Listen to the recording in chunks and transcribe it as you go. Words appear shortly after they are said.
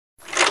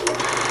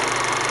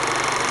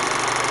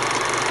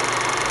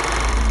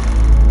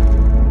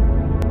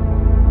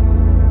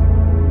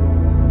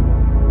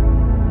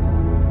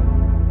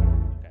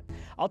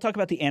talk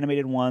about the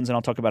animated ones, and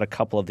I'll talk about a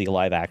couple of the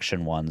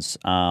live-action ones.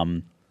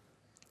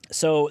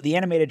 So the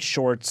animated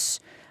shorts,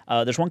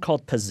 there's one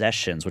called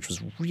Possessions, which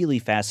was really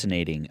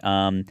fascinating.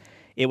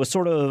 It was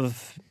sort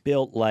of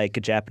built like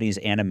a Japanese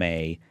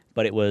anime,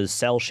 but it was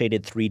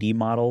cel-shaded 3D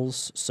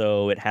models,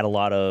 so it had a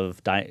lot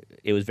of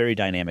it was very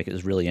dynamic. It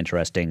was really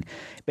interesting.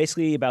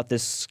 Basically about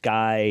this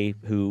guy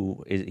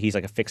he's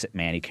like a fix-it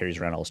man. He carries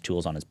around all his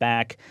tools on his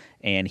back,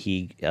 and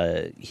he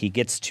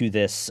gets to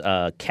this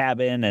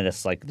cabin, and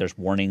it's like there's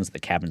warnings the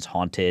cabin's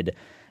haunted,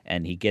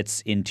 and he gets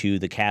into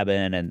the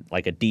cabin, and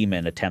like a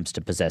demon attempts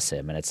to possess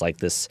him, and it's like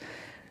this,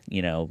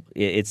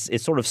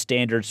 it's sort of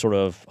standard sort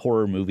of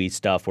horror movie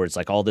stuff where it's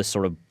like all this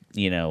sort of,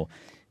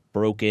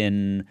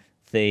 broken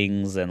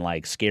things and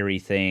like scary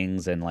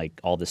things and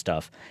like all this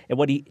stuff. And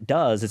what he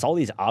does is all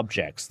these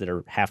objects that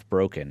are half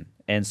broken.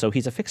 And so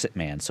he's a fix-it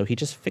man. So he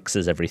just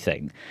fixes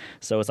everything.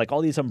 So it's like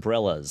all these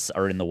umbrellas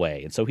are in the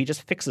way. And so he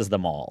just fixes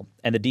them all.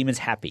 And the demon's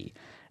happy.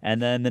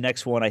 And then the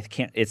next one,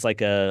 it's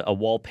like a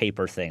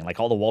wallpaper thing. Like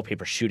all the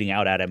wallpaper shooting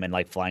out at him and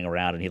like flying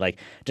around. And he like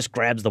just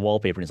grabs the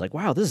wallpaper and he's like,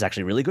 wow, this is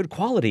actually really good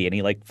quality. And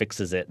he like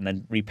fixes it and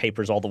then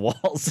repapers all the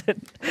walls.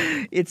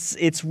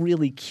 It's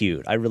really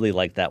cute. I really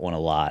like that one a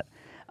lot.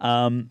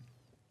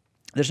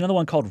 There's another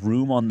one called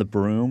Room on the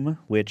Broom,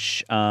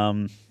 which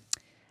I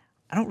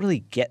don't really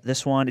get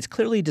this one. It's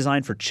clearly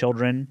designed for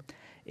children.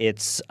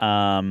 It's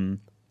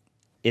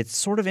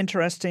sort of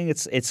interesting.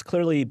 It's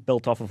clearly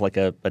built off of like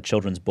a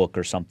children's book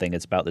or something.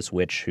 It's about this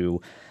witch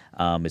who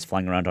is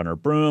flying around on her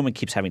broom and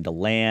keeps having to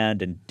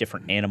land, and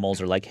different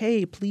animals are like,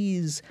 hey,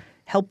 please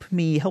help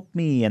me,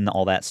 and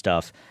all that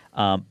stuff.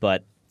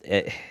 But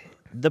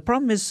the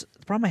problem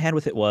I had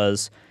with it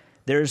was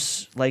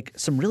there's like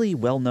some really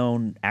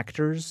well-known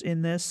actors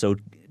in this. So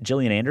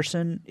Gillian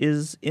Anderson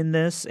is in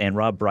this, and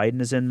Rob Brydon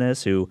is in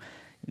this, who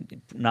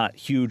not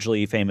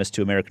hugely famous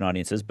to American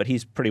audiences, but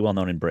he's pretty well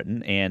known in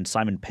Britain. And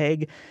Simon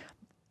Pegg.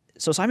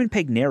 So Simon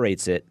Pegg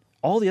narrates it.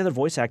 All the other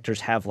voice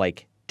actors have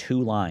like 2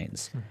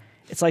 lines.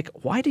 It's like,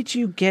 why did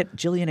you get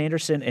Gillian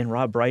Anderson and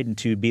Rob Brydon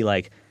to be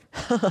like,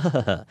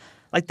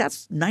 like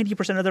that's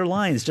 90% of their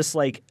lines, just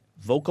like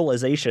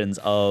vocalizations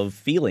of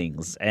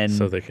feelings, and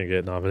so they can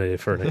get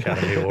nominated for an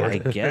Academy Award. I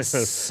guess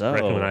so.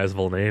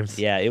 Recognizable names.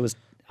 Yeah, it was.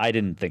 I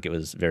didn't think it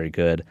was very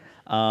good.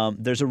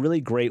 There's a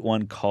really great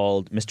one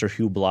called Mr.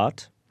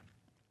 Hublot,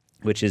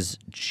 which is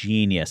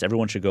genius.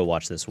 Everyone should go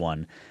watch this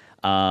one.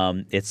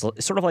 It's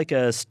sort of like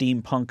a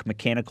steampunk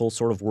mechanical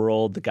sort of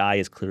world. The guy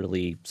is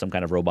clearly some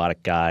kind of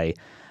robotic guy.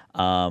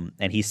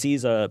 And he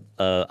sees a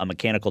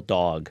mechanical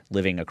dog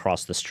living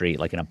across the street,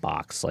 like in a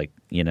box, like,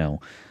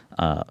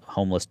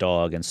 homeless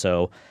dog. And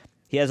so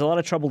he has a lot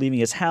of trouble leaving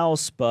his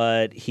house,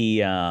 but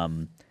he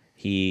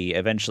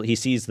eventually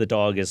sees the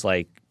dog is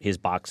like his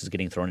box is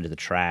getting thrown into the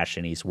trash,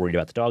 and he's worried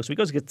about the dog. So he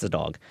goes and gets the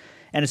dog.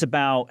 And it's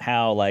about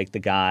how like the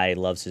guy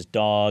loves his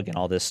dog and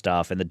all this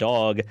stuff. And the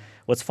dog,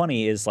 what's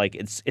funny is like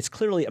it's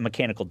clearly a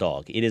mechanical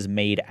dog. It is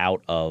made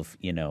out of,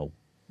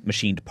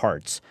 machined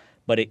parts,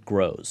 but it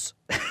grows.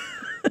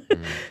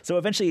 So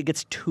eventually it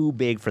gets too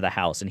big for the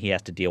house, and he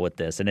has to deal with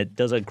this. And it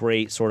does a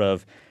great sort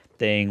of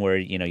thing where,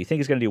 you think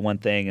he's going to do one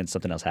thing and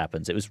something else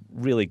happens. It was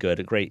really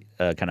good, a great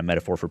kind of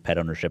metaphor for pet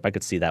ownership. I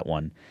could see that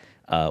one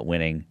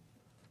winning.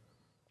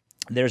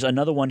 There's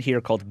another one here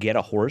called Get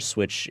a Horse,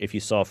 which if you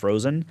saw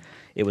Frozen,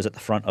 it was at the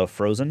front of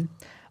Frozen.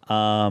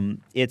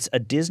 It's a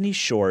Disney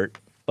short,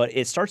 but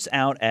it starts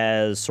out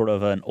as sort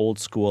of an old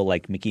school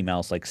like Mickey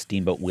Mouse, like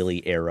Steamboat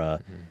Willie era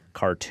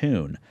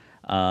cartoon.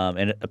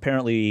 And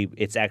apparently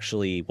it's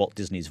actually Walt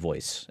Disney's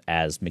voice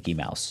as Mickey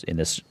Mouse in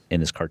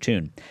this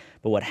cartoon.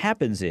 But what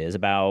happens is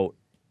about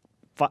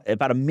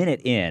a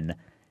minute in,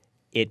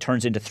 it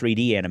turns into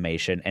 3D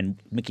animation,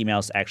 and Mickey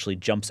Mouse actually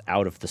jumps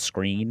out of the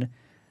screen,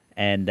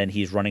 and then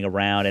he's running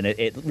around, and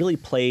it really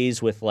plays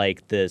with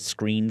like the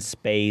screen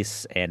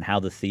space and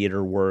how the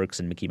theater works,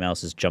 and Mickey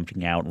Mouse is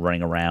jumping out and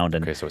running around.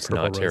 And okay, so it's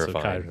not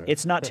terrifying.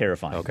 It's not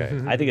terrifying. Okay,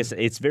 I think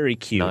it's very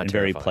cute and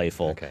very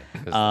playful. Okay,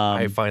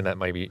 I find that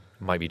might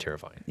be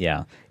terrifying.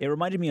 Yeah, it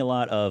reminded me a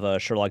lot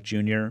of Sherlock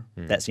Jr.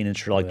 That scene in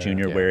Sherlock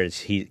Jr. where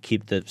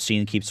the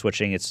scene keeps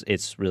switching.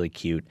 It's really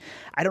cute.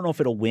 I don't know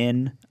if it'll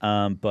win,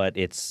 but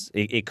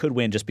it could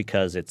win just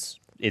because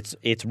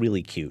it's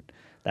really cute.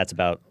 That's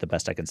about the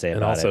best I can say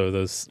about it. And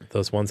also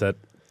those ones that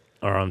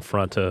are on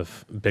front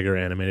of bigger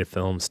animated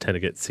films tend to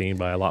get seen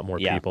by a lot more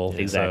people.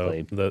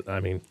 Exactly. So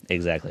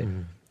exactly.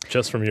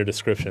 Just from your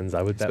descriptions,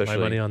 I would bet my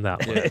money on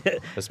that one. Yeah,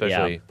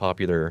 especially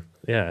popular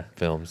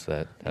films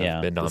that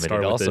have been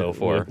nominated also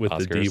for with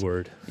Oscars. the D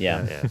word.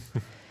 Yeah.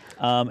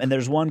 And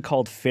there's one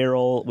called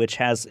Feral, which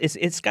has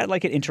it's got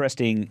like an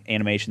interesting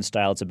animation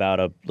style. It's about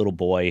a little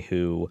boy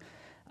who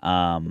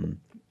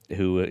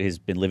has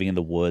been living in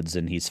the woods,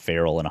 and he's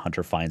feral, and a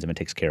hunter finds him and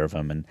takes care of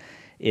him. And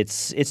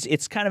it's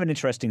kind of an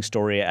interesting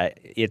story.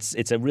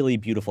 It's a really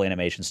beautiful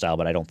animation style,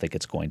 but I don't think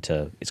it's going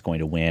to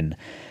win.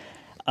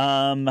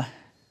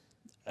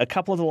 A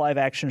couple of the live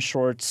action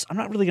shorts, I'm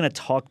not really going to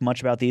talk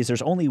much about these.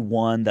 There's only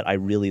one that I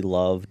really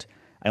loved.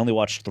 I only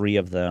watched 3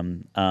 of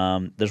them.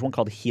 There's one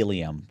called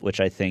Helium, which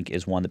I think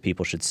is one that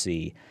people should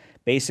see.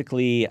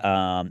 basically,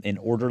 an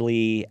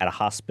orderly at a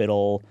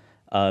hospital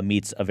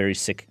meets a very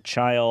sick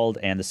child,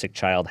 and the sick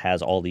child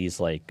has all these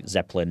like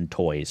Zeppelin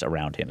toys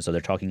around him. So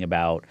they're talking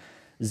about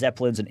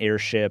Zeppelins and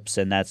airships,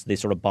 and they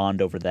sort of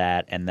bond over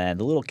that. And then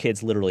the little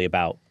kid's literally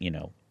about,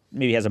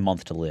 maybe has a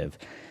month to live.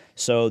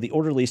 So the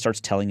orderly starts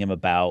telling him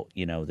about,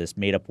 this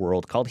made-up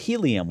world called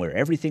Helium, where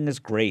everything is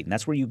great, and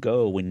that's where you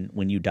go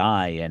when you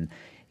die. And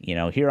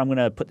here I'm going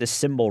to put this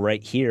symbol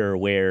right here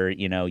where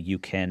you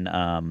can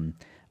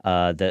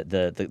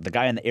the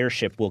guy on the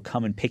airship will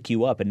come and pick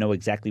you up and know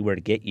exactly where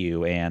to get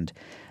you. And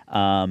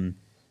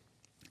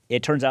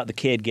it turns out the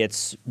kid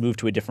gets moved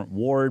to a different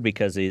ward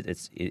because he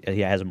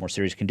has a more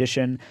serious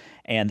condition,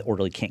 and the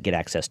orderly can't get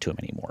access to him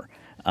anymore.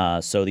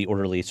 So the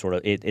orderly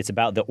it's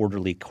about the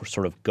orderly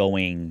sort of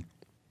going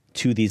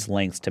to these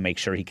lengths to make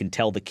sure he can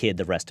tell the kid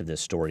the rest of this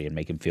story and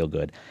make him feel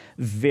good.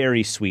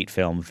 Very sweet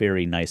film,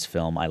 very nice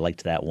film. I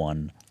liked that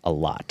one a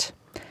lot.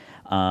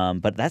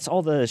 But that's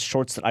all the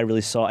shorts that I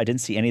really saw. I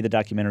didn't see any of the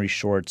documentary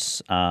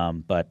shorts,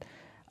 but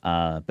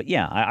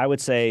yeah, I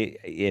would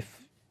say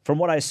from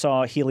what I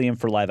saw, Helium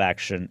for live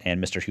action and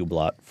Mr.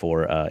 Hublot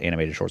for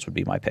animated shorts would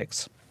be my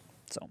picks.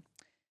 So,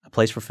 A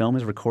Place for Film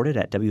is recorded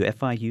at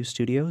WFIU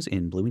Studios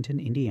in Bloomington,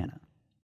 Indiana.